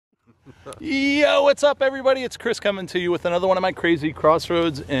Yo, what's up, everybody? It's Chris coming to you with another one of my Crazy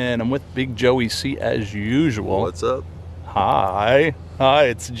Crossroads, and I'm with Big Joey C as usual. What's up? Hi,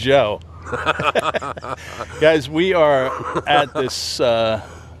 it's Joe. Guys, we are at this,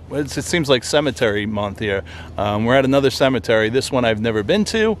 it seems like cemetery month here. We're at another cemetery. This one I've never been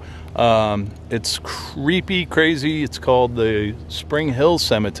to. It's creepy, crazy. It's called the Spring Hill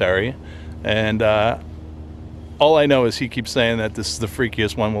Cemetery, and all I know is he keeps saying that this is the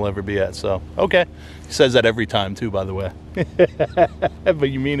freakiest one we'll ever be at. So, okay. He says that every time, too, by the way.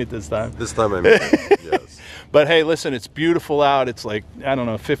 But you mean it this time. This time I mean it, yes. But, hey, listen, it's beautiful out. It's like, I don't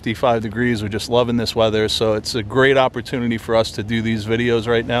know, 55 degrees. We're just loving this weather. So it's a great opportunity for us to do these videos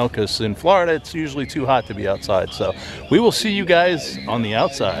right now because in Florida, it's usually too hot to be outside. So we will see you guys on the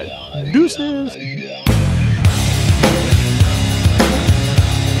outside. Deuces!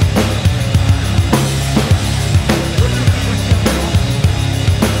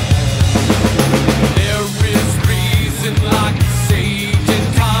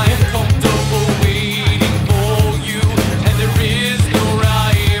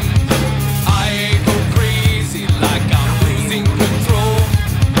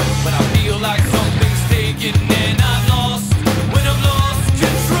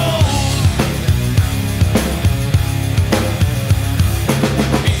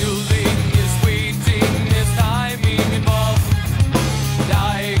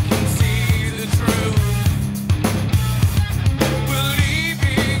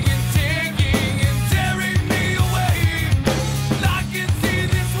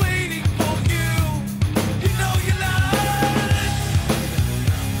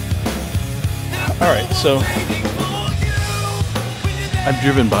 Alright, so I've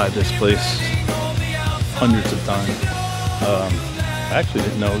driven by this place hundreds of times. I actually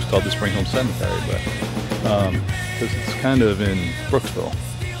didn't know it was called the Spring Hill Cemetery, but because it's kind of in Brooksville.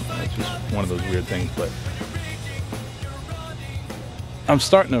 It's just one of those weird things, but I'm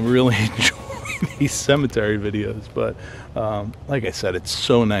starting to really enjoy these cemetery videos, but like I said, it's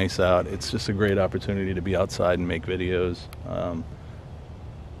so nice out. It's just a great opportunity to be outside and make videos.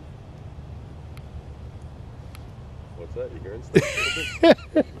 What's that? You hearing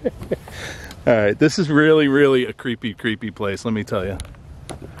stuff? Alright, this is really a creepy place, let me tell you.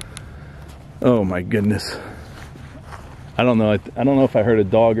 Oh my goodness. I don't know if I heard a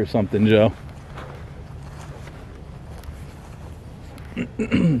dog or something, Joe.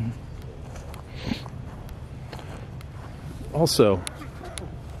 Also,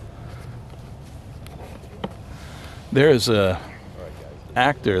 there is a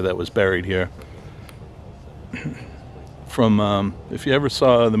actor that was buried here. From, if you ever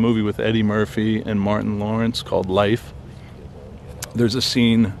saw the movie with Eddie Murphy and Martin Lawrence called Life, there's a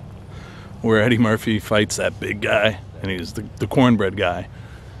scene where Eddie Murphy fights that big guy, and he's the cornbread guy.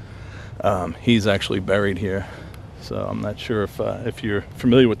 He's actually buried here, so I'm not sure if you're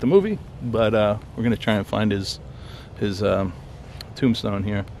familiar with the movie, but we're going to try and find his tombstone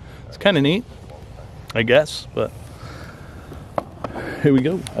here. It's kind of neat, I guess, but here we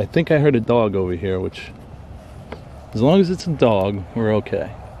go. I think I heard a dog over here, which... as long as it's a dog, we're okay.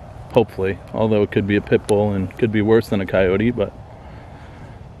 Hopefully. Although it could be a pit bull and could be worse than a coyote, but...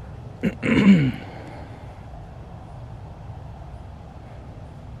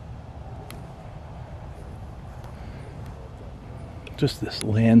 just this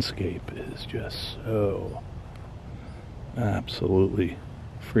landscape is just so absolutely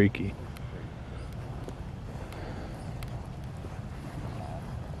freaky.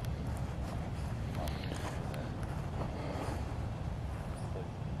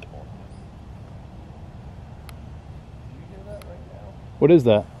 What is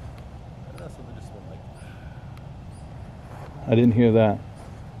that? I didn't hear that.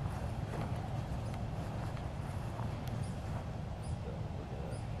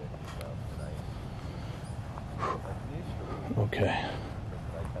 Okay.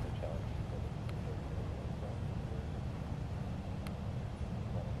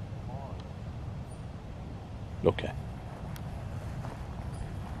 Okay.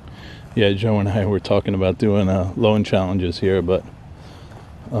 Yeah, Joe and I were talking about doing loan challenges here, but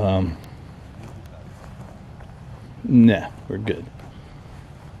nah, we're good.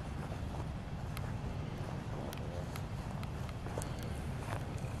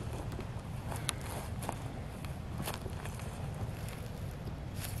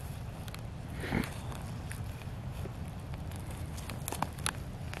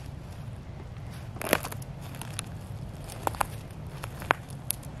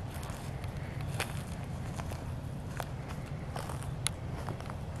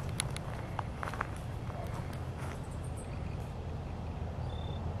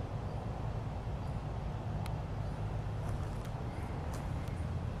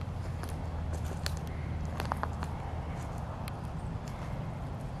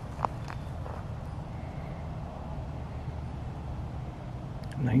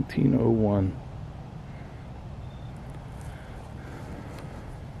 1901.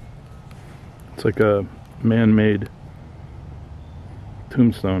 It's like a man-made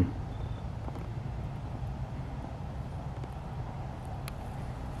tombstone.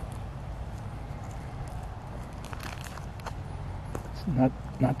 It's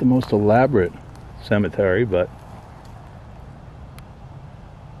not the most elaborate cemetery, but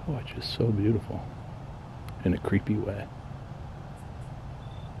oh, it's just so beautiful in a creepy way.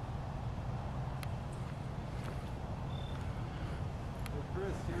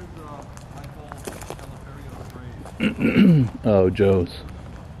 Oh, Joe's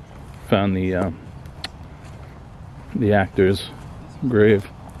found the actor's grave.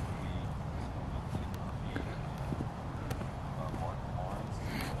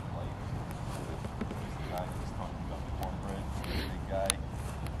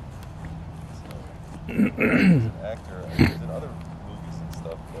 Actor, he's in other movies and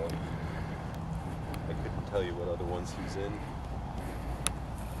stuff, but I couldn't tell you what other ones he's in.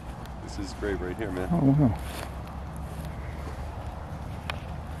 This is great right here, man. Oh, wow.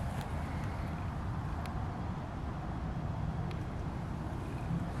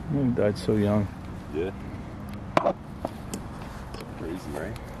 He died so young. Yeah. Crazy,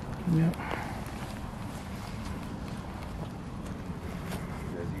 right? Yeah.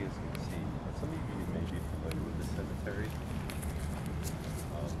 As you guys can see, some of you may be familiar with this cemetery.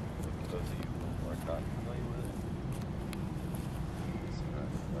 For those of you who are not familiar with it, it's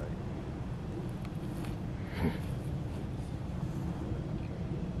right.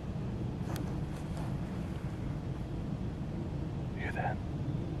 Hear that?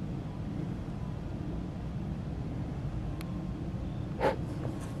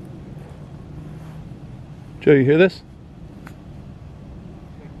 Joe, you hear this?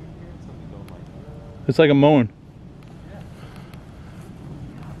 It's like a moan.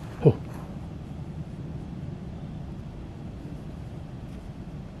 Oh.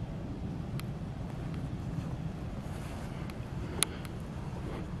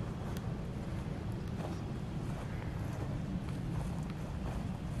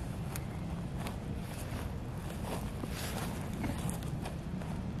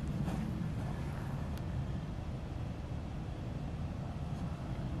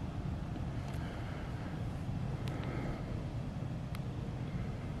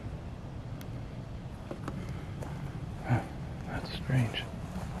 Strange.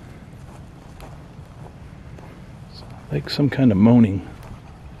 It's like some kind of moaning.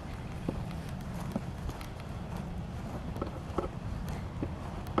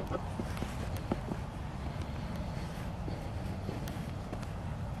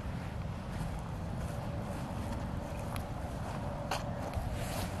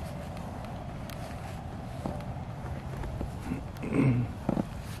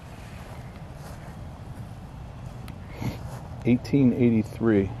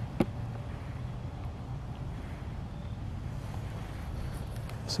 $1883.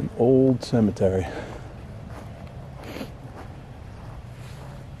 It's an old cemetery.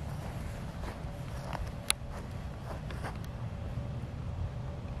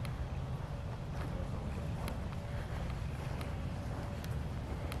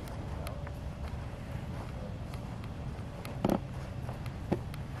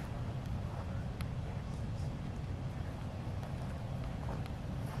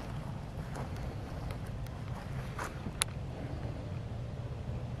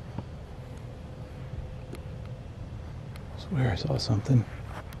 I swear I saw something.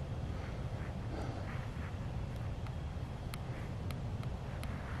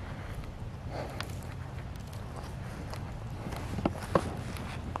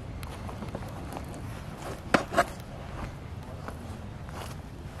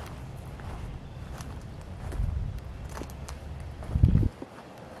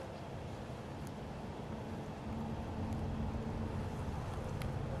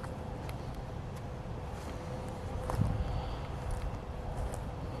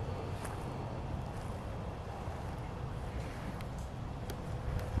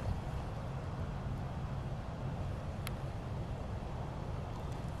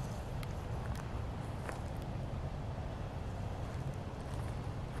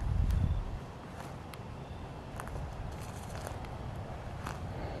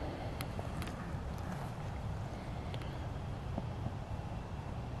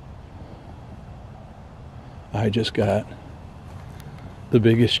 I just got the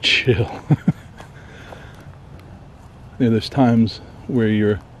biggest chill. You know, there's times where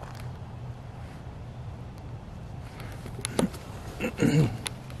you're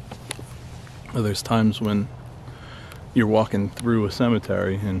there's times when you're walking through a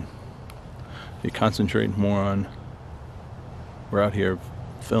cemetery and you concentrate more on, we're out here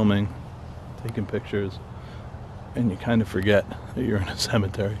filming, taking pictures, and you kind of forget that you're in a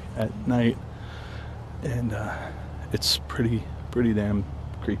cemetery at night, and it's pretty damn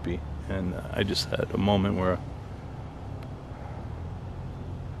creepy. And I just had a moment where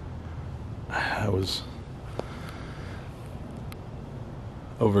I was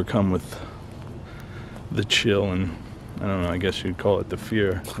overcome with the chill, and I don't know, I guess you'd call it the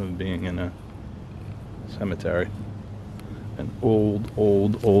fear of being in a cemetery. An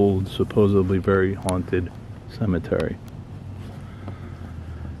old, supposedly very haunted cemetery.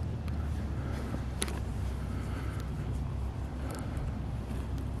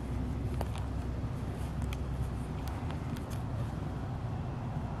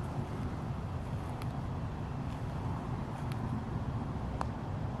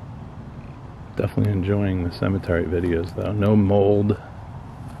 Definitely enjoying the cemetery videos though. No mold.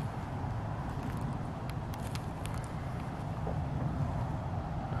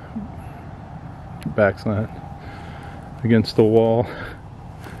 Back's not against the wall.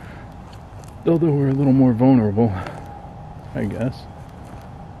 Although we're a little more vulnerable, I guess.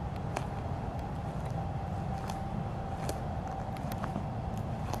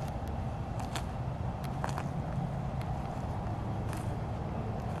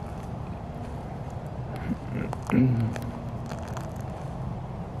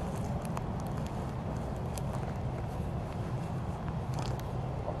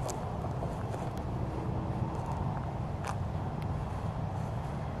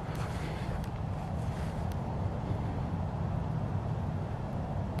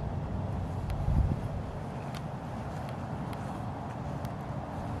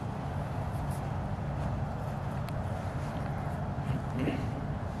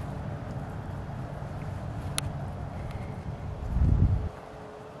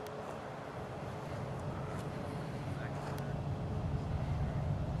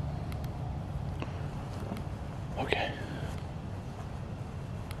 Okay.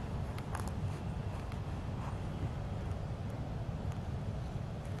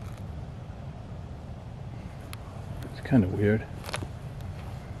 It's kind of weird.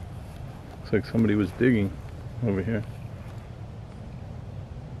 Looks like somebody was digging over here.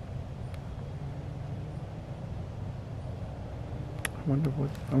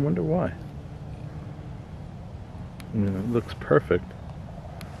 I wonder why. I mean, it looks perfect.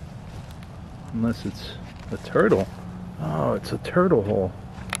 Unless it's a turtle. Oh, it's a turtle hole.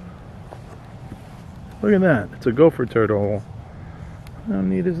 Look at that. It's a gopher turtle hole. How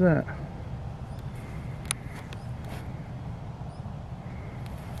neat is that?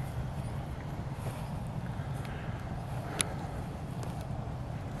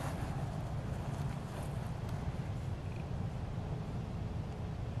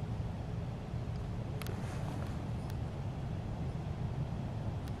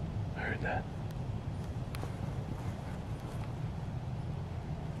 I heard that.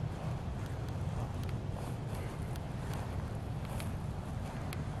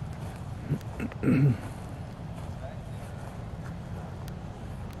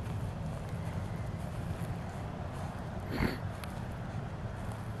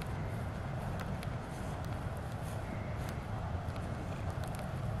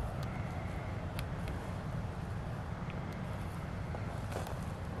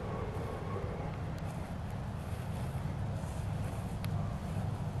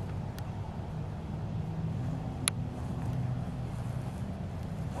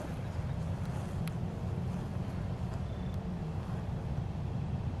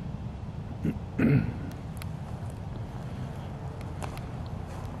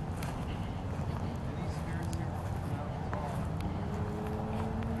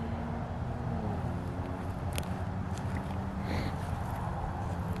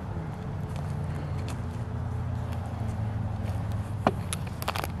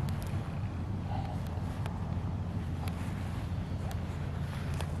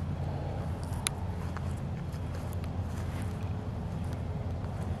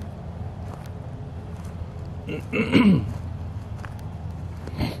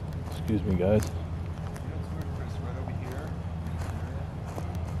 Excuse me, guys. Chris, right over here,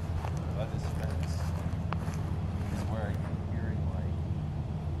 by this fence, is where I keep hearing, like,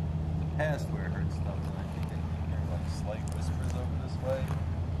 in the past where I heard stuff, and I think I keep hearing, like, slight whispers over this way.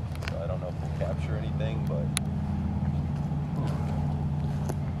 So I don't know if we'll capture anything, but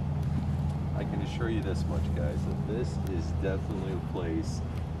I can assure you this much, guys, that this is definitely a place,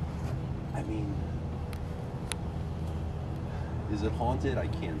 I mean, Is it haunted? I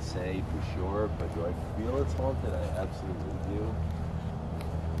can't say for sure, but do I feel it's haunted? I absolutely do.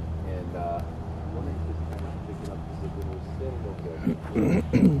 And I'm wondering if it's kind of picking up because when we're standing over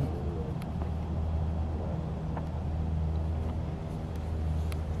there.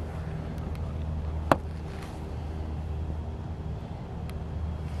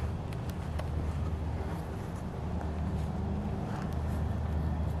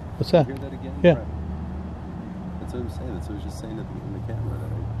 What's that? Hear that again? Yeah. That's what I'm saying. That's what I was just saying in the camera,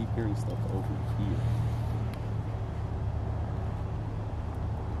 that I keep hearing stuff over here.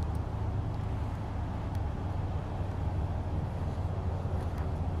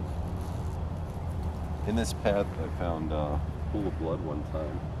 In this path, I found a pool of blood one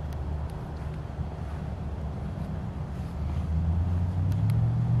time.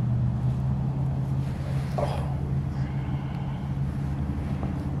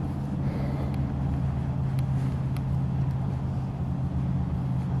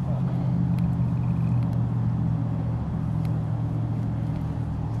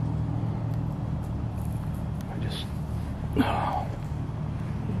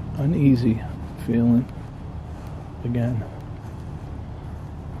 Uneasy feeling again.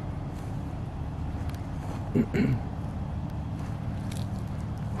 Yeah.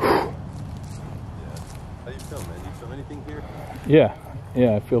 How you feel, man? You feel anything here?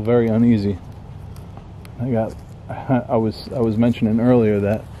 Yeah, I feel very uneasy. I was mentioning earlier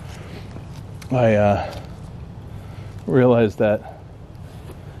that I realized that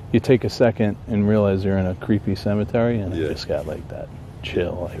you take a second and realize you're in a creepy cemetery, and I just got like that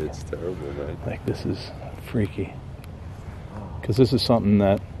chill. Like, it's terrible, man. Like, this is freaky. Because this is something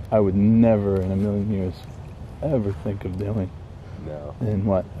that I would never in a million years ever think of doing. No. And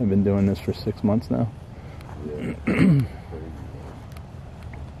what? I've been doing this for 6 months now. Yeah.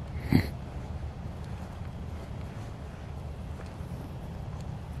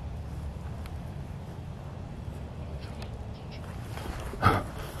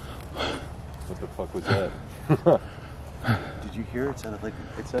 What the fuck was that? Did you hear it? Sounded like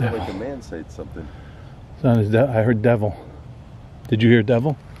a man said something. I heard devil. Did you hear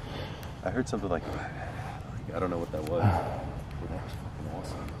devil? I heard something like I don't know what that was. But that was fucking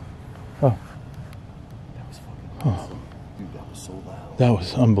awesome. Oh. That was fucking awesome. Dude, that was so loud. That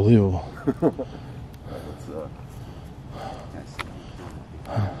was unbelievable.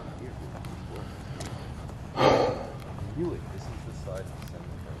 Really, this is the side of the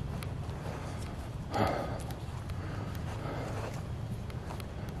cemetery.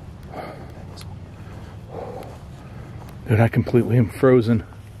 Dude, I completely am frozen.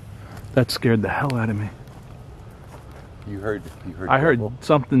 That scared the hell out of me. You heard I heard devil?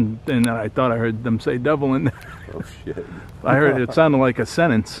 something, and I thought I heard them say devil in there. Oh shit. I heard it sounded like a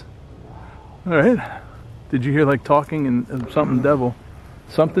sentence. All right. Did you hear like talking and something devil?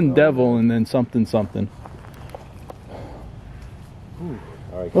 Something devil and then something. All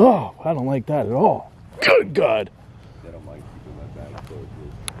right. Oh, I don't like that at all. Good God. I don't like keeping my back closed.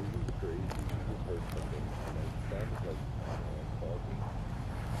 This is crazy. You just heard something and it sounded like talking.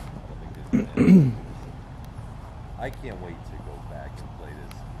 I don't think this is I can't wait to go back and play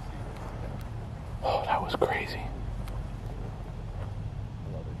this and see what Oh, that was crazy. I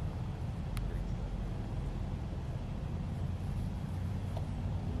love it.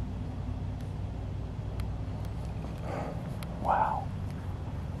 Wow.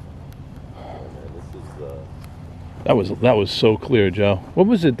 Oh, man, this is That was so clear, Joe. What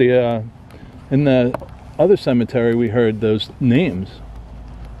was it? The in the other cemetery we heard those names.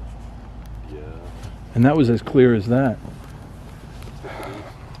 yeah. And that was as clear as that.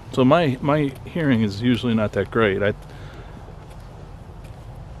 So my hearing is usually not that great.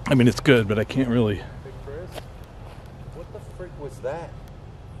 I mean, it's good, but I can't really. Hey Chris, what the frick was that?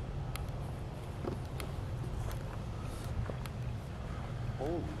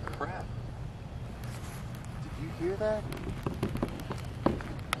 Holy crap. Did you hear that?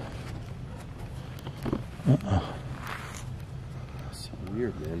 So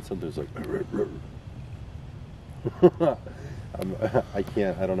weird, man. Something's like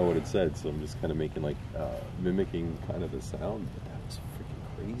I don't know what it said, so I'm just kind of making like mimicking kind of the sound, but that was freaking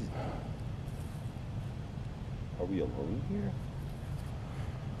crazy. Are we alone here?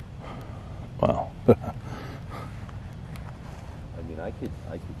 Wow. I mean, I could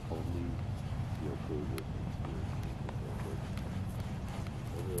totally feel good with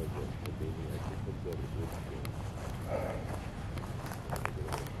the maniac that comes out of Brooksville.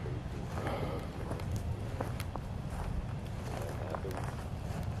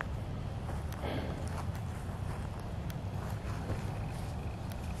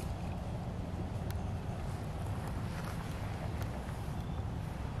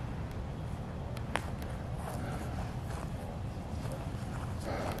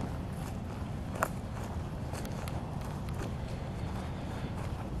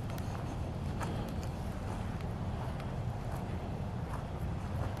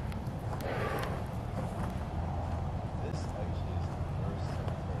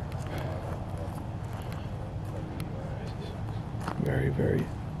 very, very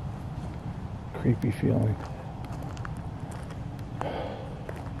creepy feeling.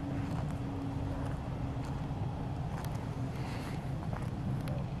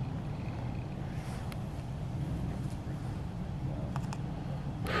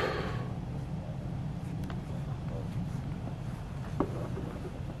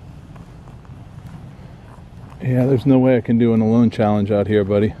 Yeah, there's no way I can do an alone challenge out here,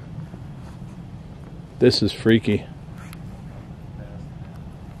 buddy. This is freaky.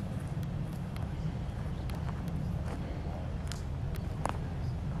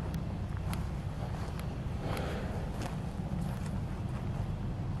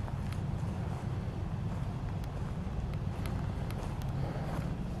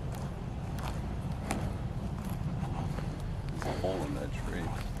 There's a hole in that tree.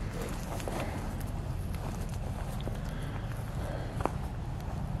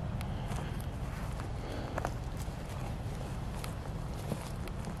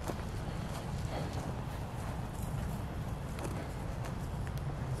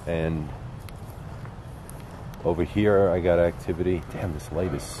 And over here, I got activity. Damn, this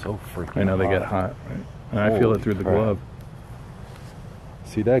light is so freaking hot. I know they get hot, right? And I feel it through the glove.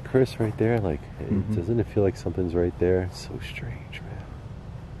 See that, Chris, right there? Like, doesn't it feel like something's right there? It's so strange, man.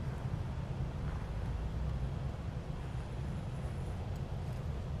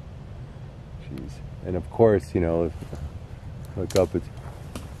 Jeez. And of course, you know, if look up, it's...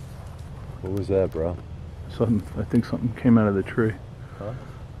 What was that, bro? Something, I think something came out of the tree. Huh?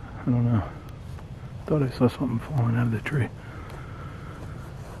 I don't know. Thought I saw something falling out of the tree.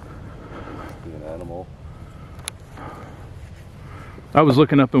 Be an animal. I was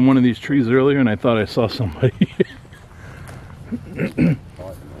looking up in one of these trees earlier and I thought I saw somebody.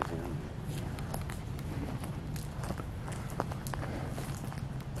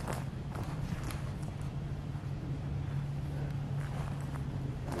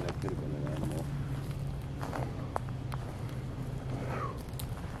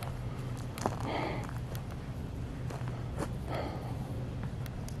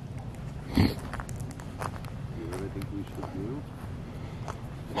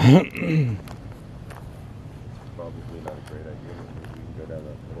 It's probably not a great idea, but maybe we can go down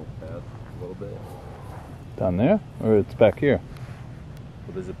that little path a little bit. Down there? Or it's back here?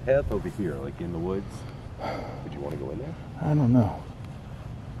 Well, there's a path over here, like in the woods. Would you want to go in there? I don't know.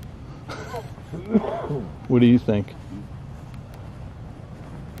 What do you think?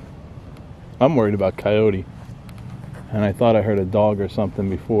 I'm worried about coyote. And I thought I heard a dog or something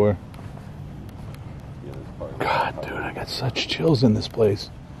before. Yeah, there's probably God, dude, I got such chills in this place.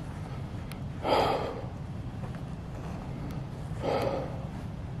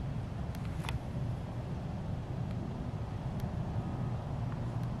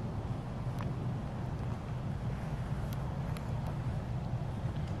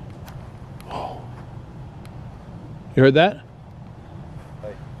 You heard that?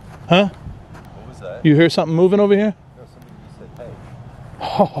 Hey. Huh? What was that? You hear something moving over here? No, somebody just said, hey.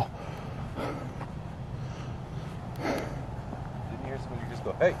 Oh. Didn't you hear somebody just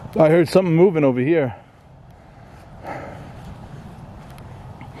go, hey? I heard something moving over here.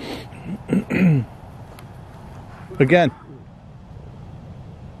 Again.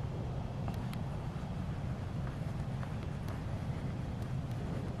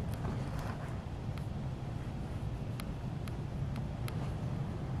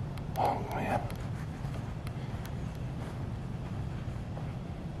 Oh, man.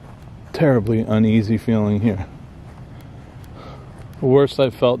 Terribly uneasy feeling here. The worst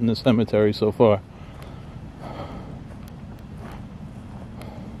I've felt in the cemetery so far.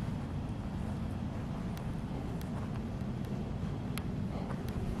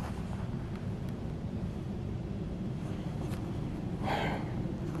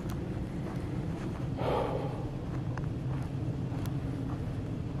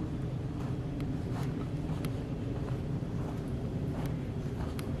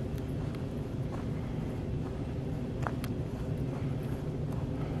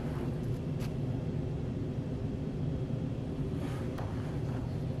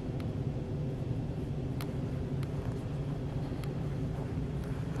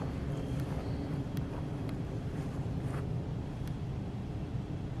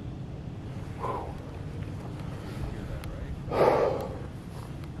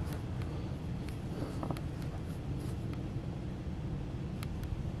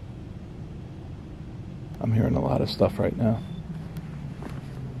 I'm hearing a lot of stuff right now.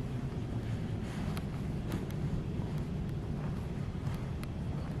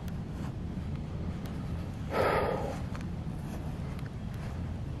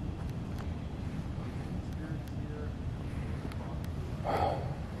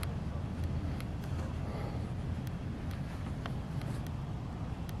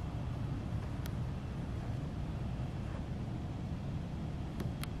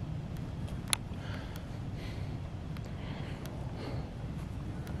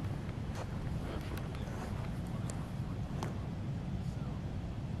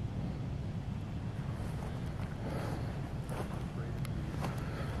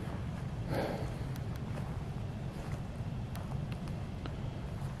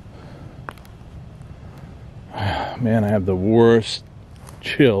 Man, I have the worst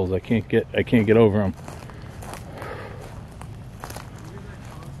chills. I can't get over them.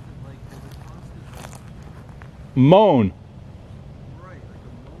 Moan. Right, like a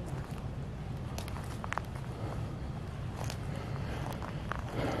moan.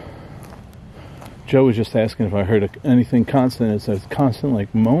 Joe was just asking if I heard anything constant. It's a constant,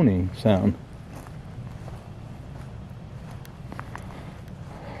 like, moaning sound.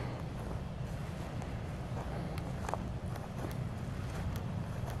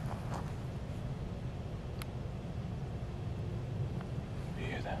 You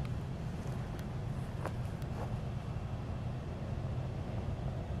hear that?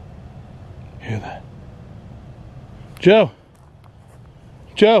 Hear that? Joe!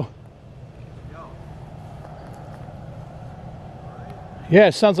 Joe! Yeah,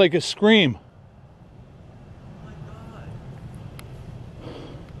 it sounds like a scream. Oh my God.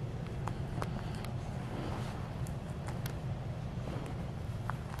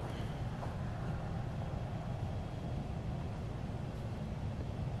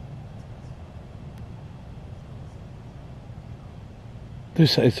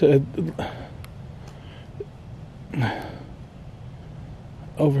 This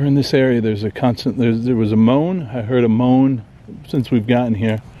over in this area. There's a constant. There was a moan. I heard a moan since we've gotten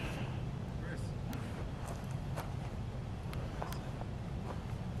here.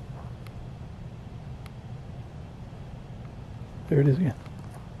 There it is again.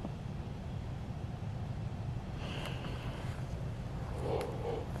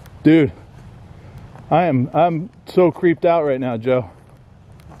 Dude, I'm so creeped out right now, Joe.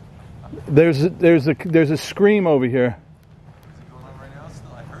 There's a scream over here. Is it going on right now?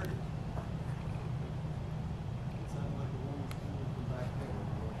 Still, I heard it. It sounded like a woman screaming from back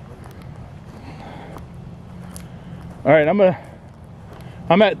there. All right,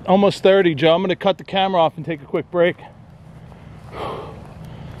 I'm at almost 30, Joe. I'm gonna cut the camera off and take a quick break.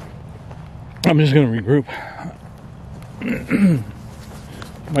 I'm just gonna regroup.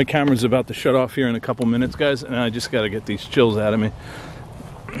 My camera's about to shut off here in a couple minutes, guys, and I just gotta get these chills out of me.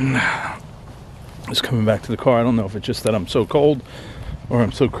 Just coming back to the car. I don't know if it's just that I'm so cold or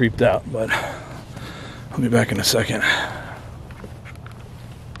I'm so creeped out, but I'll be back in a second.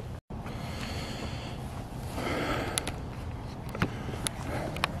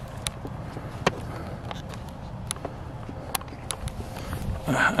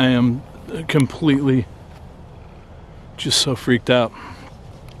 I am completely just so freaked out.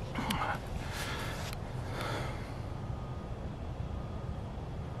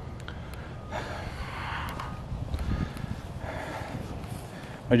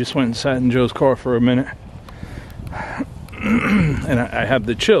 I just went and sat in Joe's car for a minute, and I have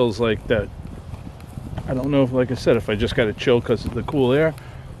the chills like that. I don't know if, like I said, if I just got a chill because of the cool air,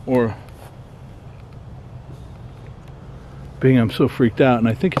 or being I'm so freaked out. And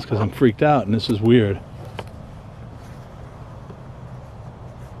I think it's because I'm freaked out, and this is weird.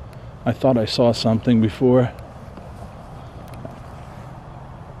 I thought I saw something before.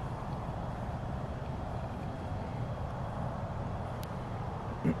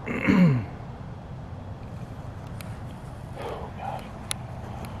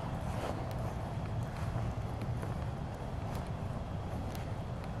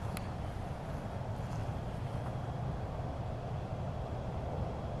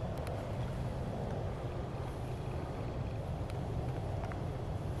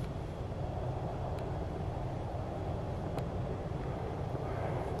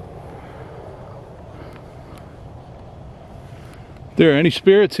 If there are any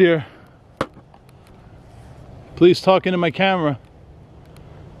spirits here, please talk into my camera.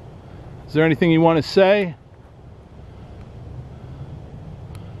 Is there anything you want to say?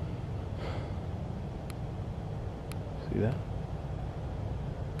 See that?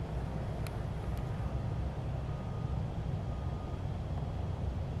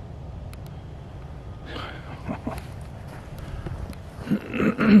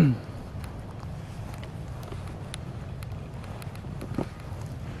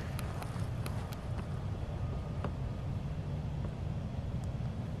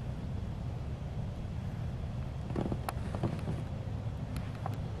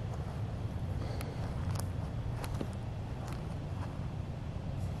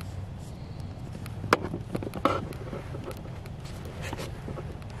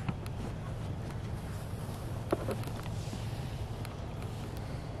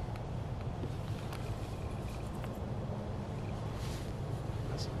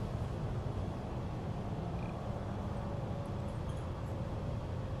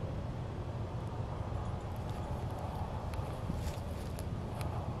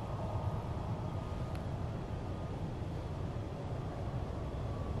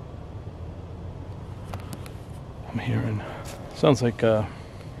 hearing. Sounds like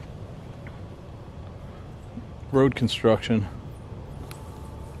road construction.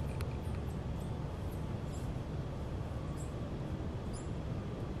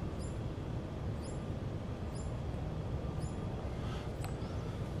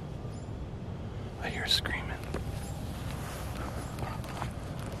 I hear screaming.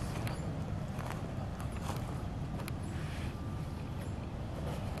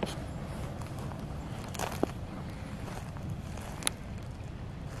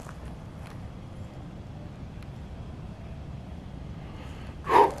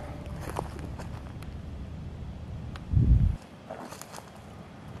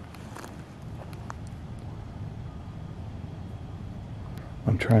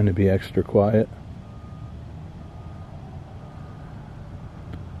 I'm trying to be extra quiet.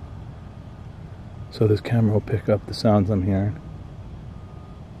 So this camera will pick up the sounds I'm hearing.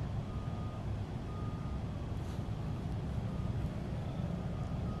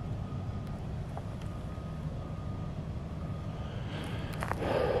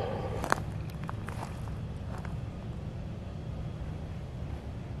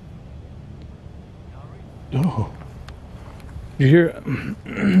 Oh. You hear?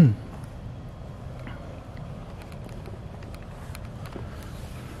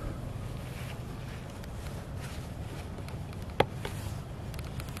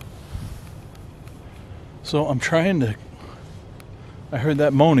 So I'm trying to. I heard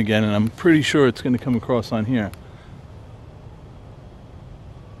that moan again, and I'm pretty sure it's going to come across on here.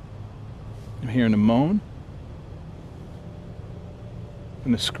 I'm hearing a moan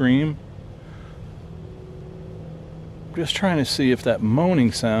and a scream. Just trying to see if that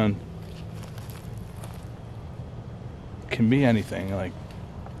moaning sound can be anything. Like,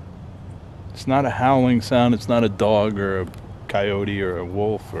 it's not a howling sound, it's not a dog or a coyote or a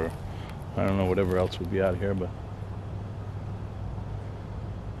wolf or I don't know, whatever else would be out here, but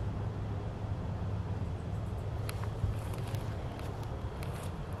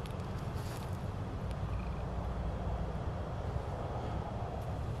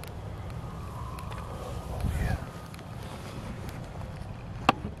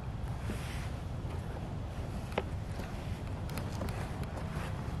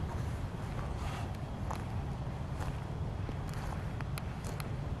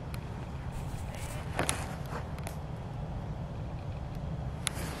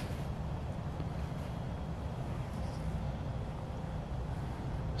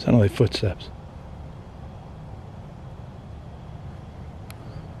sounded like footsteps.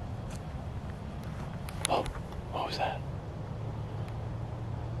 Oh, what was that?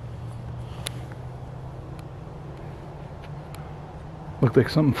 Looked like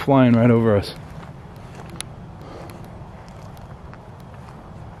something flying right over us.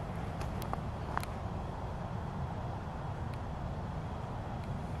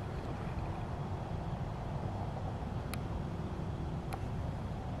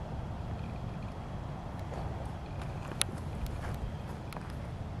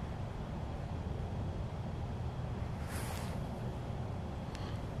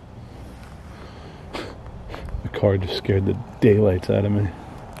 The car just scared the daylights out of me.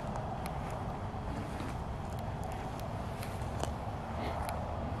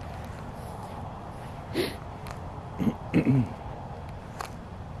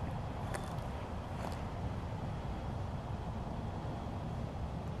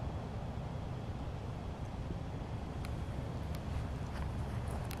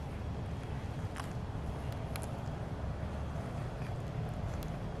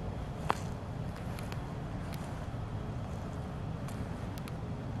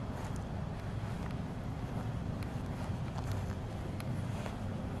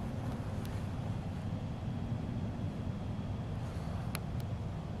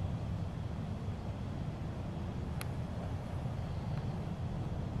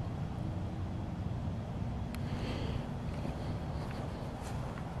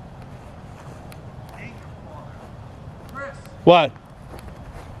 What?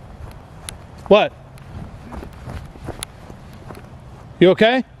 What? You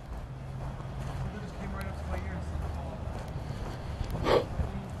okay?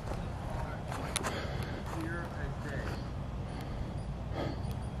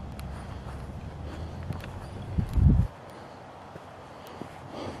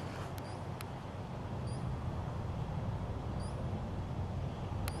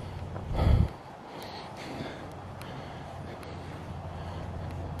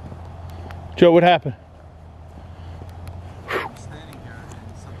 Joe, what happened? I'm standing here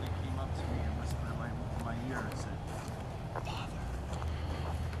and something came up to me and whispered in my ear and said, "Father."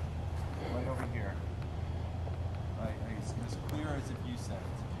 Right over here. sent it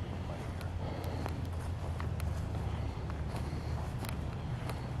to me in my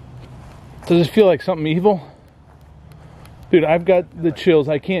ear. Does it feel like something evil? Dude, I've got the chills.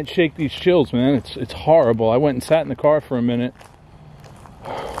 I can't shake these chills, man. It's horrible. I went and sat in the car for a minute.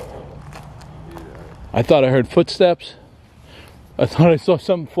 I thought I heard footsteps. I thought I saw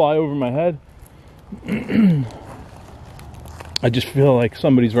something fly over my head. I just feel like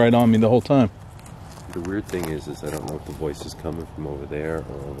somebody's right on me the whole time. The weird thing is I don't know if the voice is coming from over there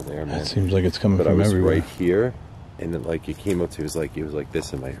or over there, man. It seems like it's coming but from I was everywhere. right here, and then like it came up to, it was like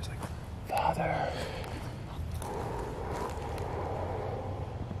this in my ear. It was like, Father.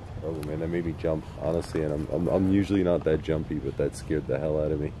 Oh man, that made me jump, honestly, and I'm usually not that jumpy, but that scared the hell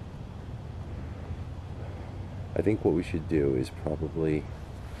out of me. I think what we should do is probably...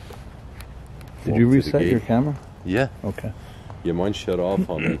 Did you reset your camera? Yeah. Okay. Yeah, mine shut off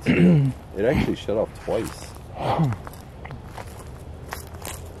on me too. It actually shut off twice. Oh,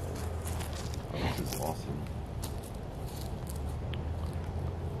 this is awesome.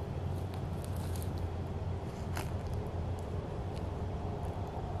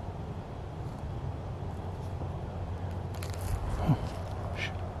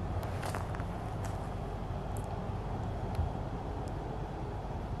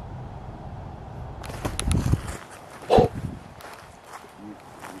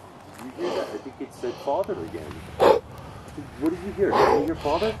 It said father again. What did you hear? Did you hear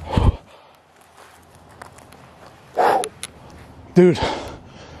father? Dude.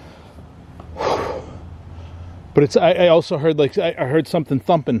 But it's I also heard like I heard something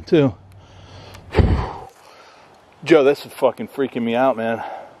thumping too. Joe, this is fucking freaking me out, man. I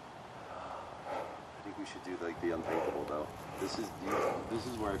think we should do like the unthinkable though. This is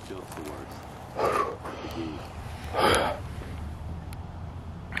where I feel it's the worst.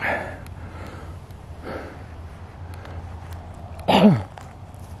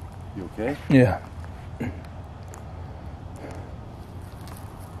 You okay? Yeah. If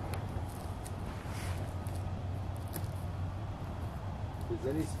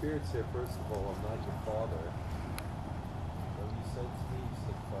there's any spirits here, first of all, I'm not your father. When you said to me, you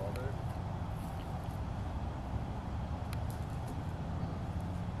said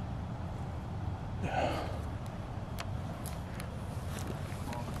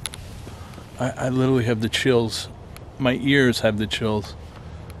father. I literally have the chills. My ears have the chills.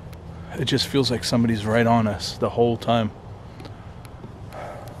 It just feels like somebody's right on us the whole time.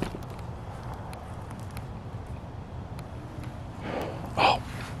 Oh,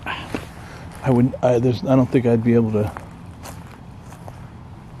 I wouldn't. I don't think I'd be able to.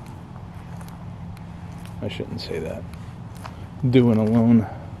 I shouldn't say that. Do an alone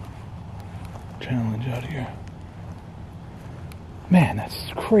challenge out here. Man,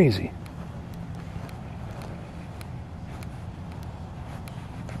 that's crazy.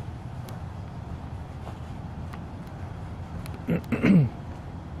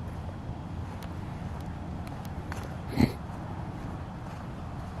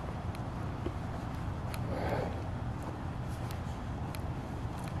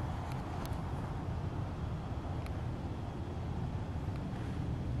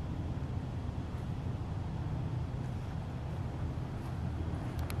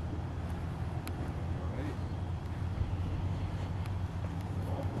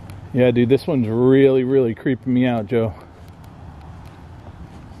 Yeah, dude, this one's really, really creeping me out, Joe.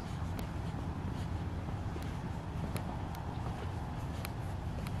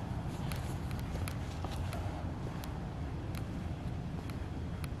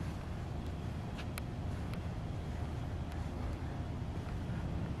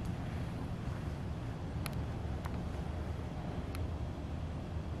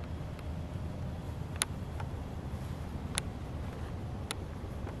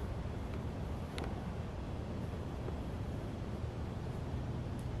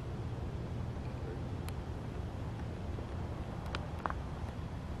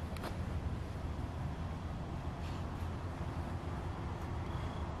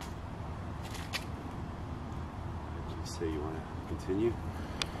 Say you want to continue,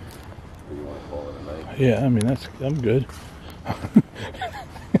 or you want to call it a night? Yeah, I mean I'm good.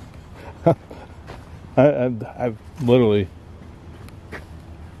 I've literally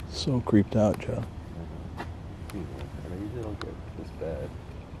so creeped out, Joe. I usually don't get this bad.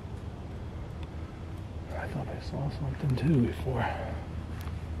 I thought I saw something too before.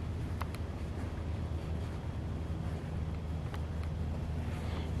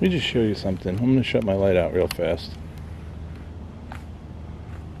 Let me just show you something. I'm gonna shut my light out real fast.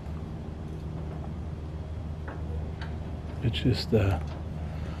 It's just,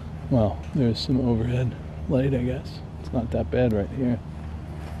 well, there's some overhead light, I guess. It's not that bad right here.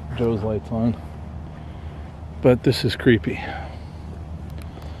 Joe's lights on. But this is creepy.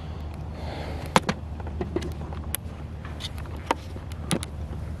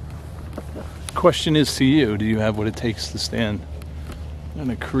 Question is to you, do you have what it takes to stand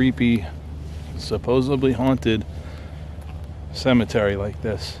in a creepy, supposedly haunted cemetery like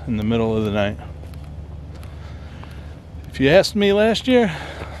this in the middle of the night? If you asked me last year,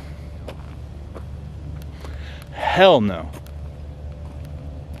 hell no.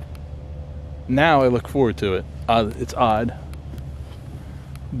 Now I look forward to it. It's odd,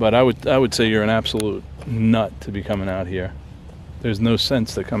 but I would say you're an absolute nut to be coming out here. There's no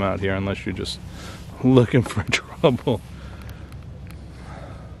sense to come out here unless you're just looking for trouble.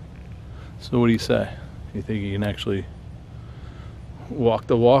 So what do you say? You think you can actually walk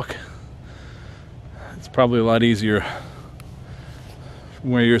the walk? It's probably a lot easier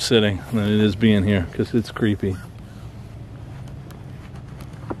where you're sitting than it is being here, because it's creepy.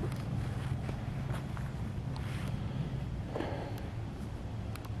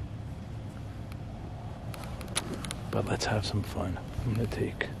 But let's have some fun. I'm gonna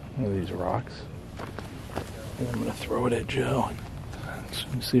take one of these rocks and I'm gonna throw it at Joe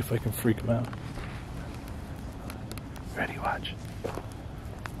and see if I can freak him out. Ready, watch.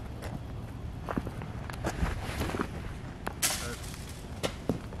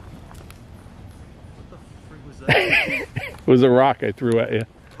 What the freak was that? It was a rock I threw at you.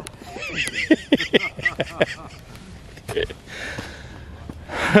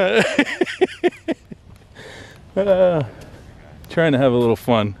 Trying to have a little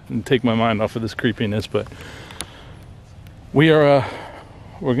fun and take my mind off of this creepiness, but we're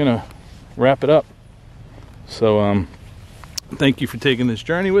gonna wrap it up. So thank you for taking this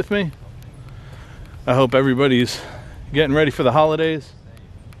journey with me. I hope everybody's getting ready for the holidays.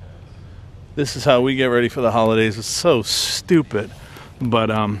 This is how we get ready for the holidays. It's so stupid,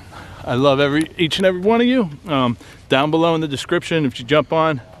 but I love each and every one of you. Down below in the description, if you jump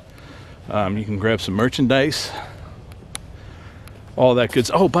on, you can grab some merchandise, all that good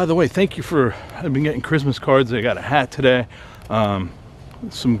stuff. Oh, by the way, thank you for, I've been getting Christmas cards. I got a hat today,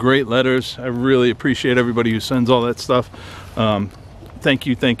 some great letters. I really appreciate everybody who sends all that stuff. Thank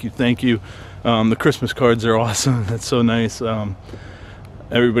you, thank you, thank you. The Christmas cards are awesome. That's so nice.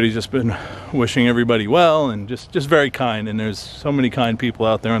 Everybody's just been wishing everybody well and just very kind, and there's so many kind people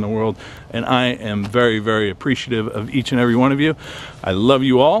out there in the world, and I am very, very appreciative of each and every one of you. I love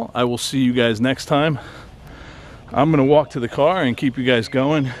you all. I will see you guys next time. I'm gonna walk to the car and keep you guys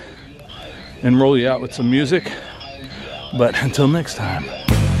going and roll you out with some music, but until next time,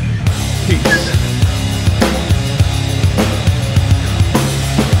 peace.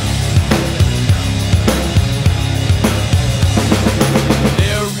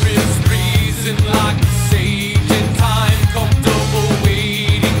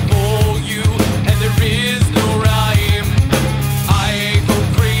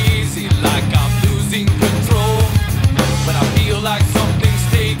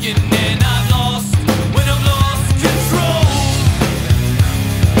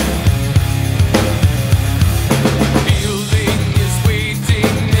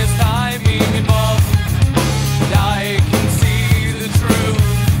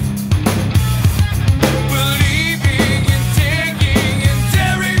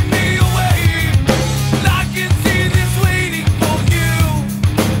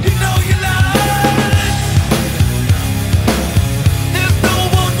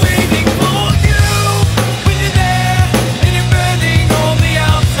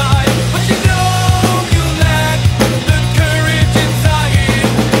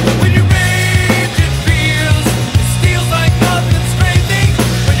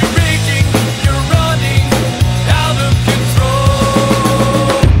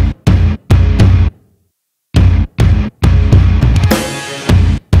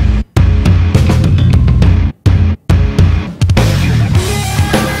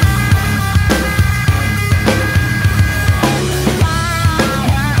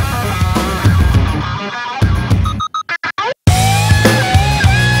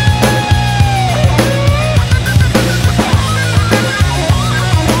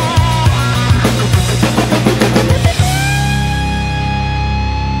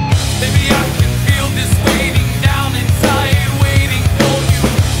 Baby,